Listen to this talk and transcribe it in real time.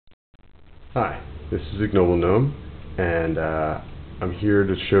Hi, this is Ignoble Gnome, and I'm here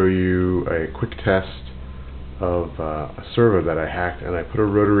to show you a quick test of a servo that I hacked, and I put a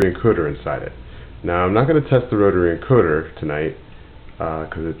rotary encoder inside it. Now, I'm not going to test the rotary encoder tonight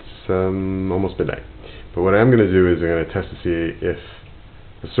because it's almost midnight. But what I'm going to do is I'm going to test to see if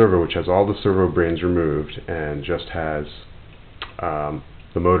the servo, which has all the servo brains removed and just has the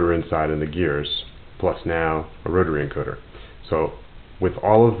motor inside and the gears, plus now a rotary encoder. So with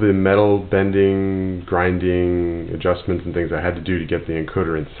all of the metal bending, grinding, adjustments and things I had to do to get the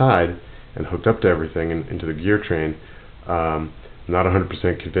encoder inside and hooked up to everything and into the gear train, I'm not 100%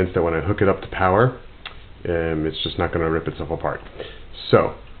 convinced that when I hook it up to power, it's just not going to rip itself apart.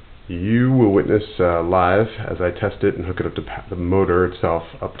 So you will witness live as I test it and hook it up to the motor itself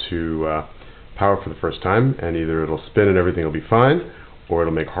up to power for the first time, and either it'll spin and everything will be fine, or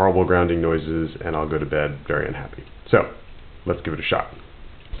it'll make horrible grounding noises and I'll go to bed very unhappy. So let's give it a shot.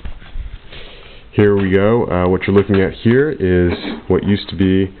 Here we go. What you're looking at here is what used to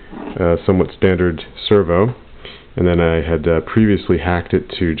be a somewhat standard servo, and then I had previously hacked it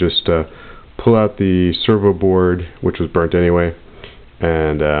to just pull out the servo board, which was burnt anyway,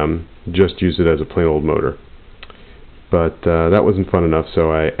 and just use it as a plain old motor. But that wasn't fun enough,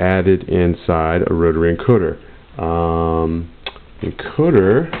 so I added inside a rotary encoder.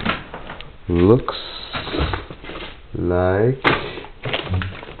 Encoder looks like,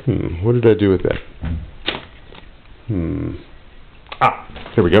 what did I do with that?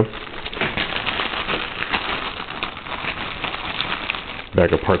 Here we go.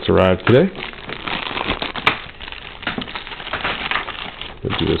 Bag of parts arrived today.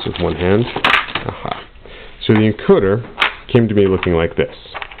 I'll do this with one hand. Aha. So the encoder came to me looking like this.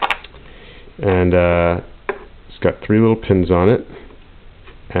 And it's got 3 little pins on it.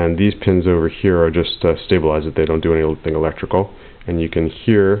 And these pins over here are just stabilize it. They don't do anything electrical. And you can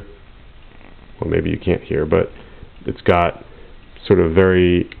hear, well, maybe you can't hear, but it's got sort of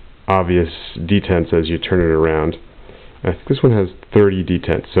very obvious detents as you turn it around. I think this one has 30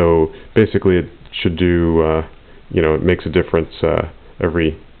 detents, so basically it should do, it makes a difference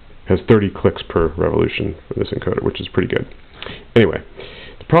has 30 clicks per revolution for this encoder, which is pretty good. Anyway,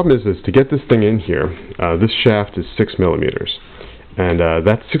 the problem is to get this thing in here, this shaft is 6 millimeters. And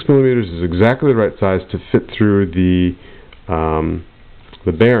that 6 millimeters is exactly the right size to fit through the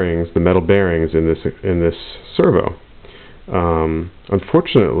bearings, the metal bearings in this servo.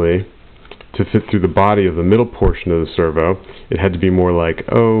 Unfortunately, to fit through the body of the middle portion of the servo, it had to be more like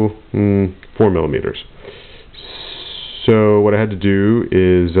 4 millimeters. So what I had to do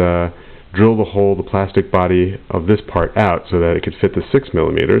is drill the plastic body of this part out so that it could fit the 6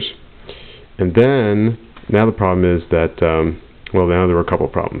 millimeters. And then, now the problem is that, well, now there were a couple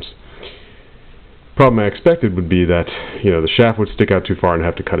of problems. The problem I expected would be that, the shaft would stick out too far and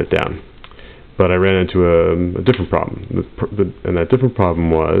have to cut it down. But I ran into a different problem. And that different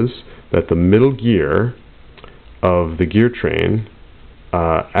problem was that the middle gear of the gear train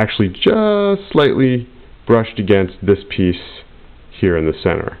actually just slightly brushed against this piece here in the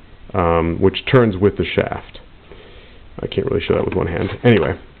center, which turns with the shaft. I can't really show that with one hand.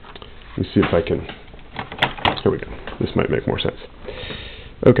 Anyway, let me see if I can. Here we go. This might make more sense.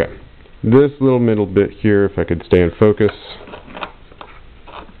 Okay, this little middle bit here, if I could stay in focus,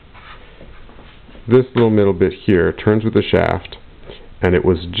 this little middle bit here turns with the shaft, and it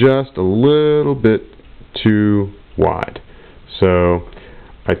was just a little bit too wide. So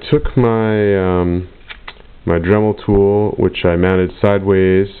I took my my Dremel tool, which I mounted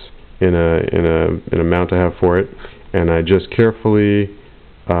sideways in a mount I have for it, and I just carefully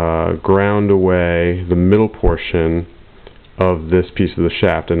ground away the middle portion of this piece of the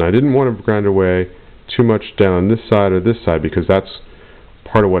shaft. And I didn't want to ground away too much down this side or this side, because that's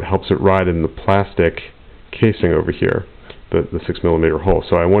part of what helps it ride in the plastic casing over here, the 6 millimeter hole.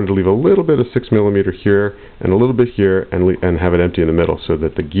 So I wanted to leave a little bit of 6 millimeter here and a little bit here, and have it empty in the middle so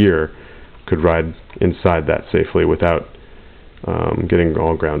that the gear could ride inside that safely without getting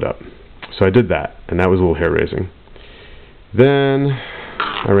all ground up. So I did that, and that was a little hair-raising. Then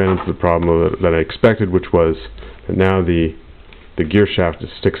I ran into the problem that I expected, which was that now the gear shaft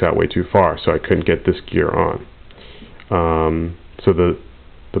just sticks out way too far, so I couldn't get this gear on. So the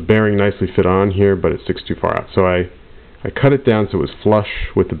bearing nicely fit on here, but it sticks too far out. So I cut it down so it was flush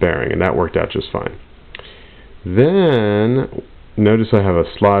with the bearing, and that worked out just fine. Then notice I have a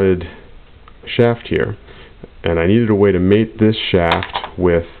slotted shaft here, and I needed a way to mate this shaft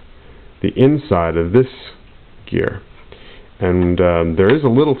with the inside of this gear. And there is a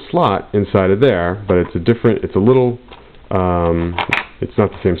little slot inside of there, but it's a little, it's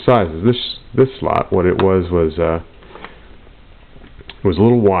not the same size as this slot. What it was a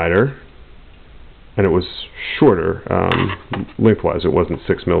little wider, and it was shorter lengthwise. It wasn't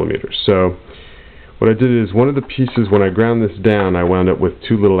 6 millimeters. So what I did is, one of the pieces, when I ground this down, I wound up with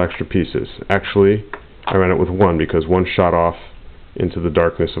 2 little extra pieces. Actually, I wound up with 1 because one shot off into the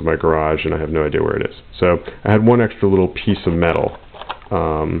darkness of my garage and I have no idea where it is. So I had 1 extra little piece of metal,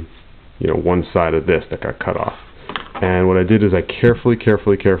 you know, one side of this that got cut off. And what I did is I carefully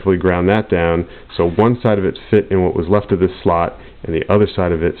ground that down so one side of it fit in what was left of this slot and the other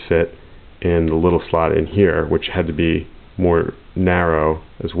side of it fit in the little slot in here, which had to be more narrow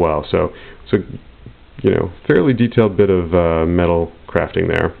as well. So you know, fairly detailed bit of metal crafting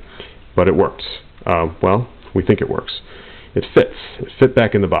there, but it works. Well, we think it works. It fits. It fit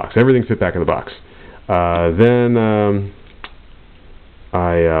back in the box. Everything fit back in the box. Then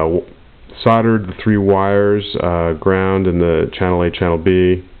I soldered the 3 wires, ground and the channel A, channel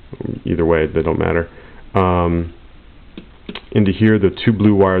B, either way, they don't matter. Into here, the 2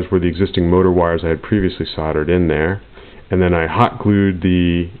 blue wires were the existing motor wires I had previously soldered in there. And then I hot glued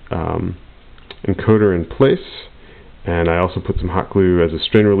the encoder in place, and I also put some hot glue as a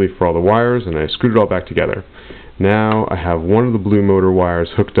strain relief for all the wires, and I screwed it all back together. Now I have one of the blue motor wires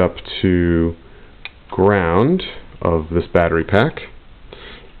hooked up to ground of this battery pack,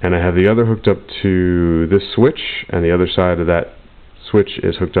 and I have the other hooked up to this switch, and the other side of that switch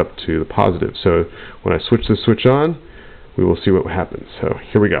is hooked up to the positive. So when I switch this switch on, we will see what happens. So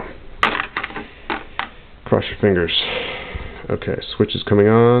here we go. Cross your fingers. Okay, switch is coming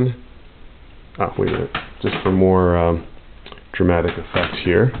on. Wait a minute, just for more dramatic effect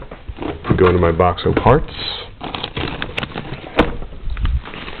here, we go into my box of parts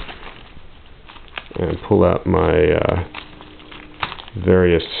and pull out my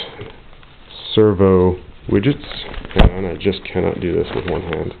various servo widgets. Hang on, I just cannot do this with one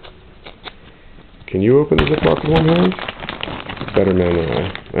hand. Can you open the ziploc with one hand? Better man than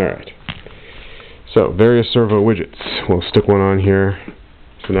I. Alright. So, various servo widgets. We'll stick one on here.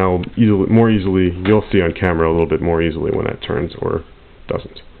 So now more easily, you'll see on camera a little bit more easily when that turns or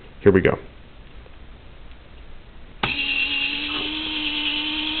doesn't. Here we go.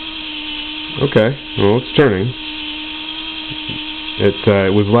 Okay, well, it's turning.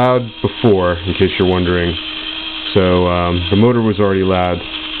 It was loud before, in case you're wondering. So the motor was already loud.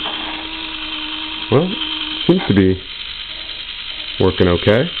 Well, seems to be working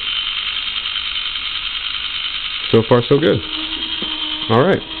okay. So far, so good.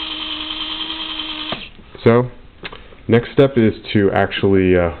 Alright, so next step is to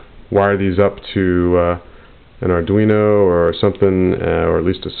actually wire these up to an Arduino or something, or at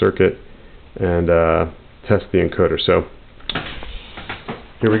least a circuit, and test the encoder. So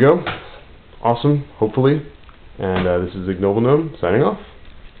here we go. Awesome, hopefully. And this is Ignoble Gnome signing off.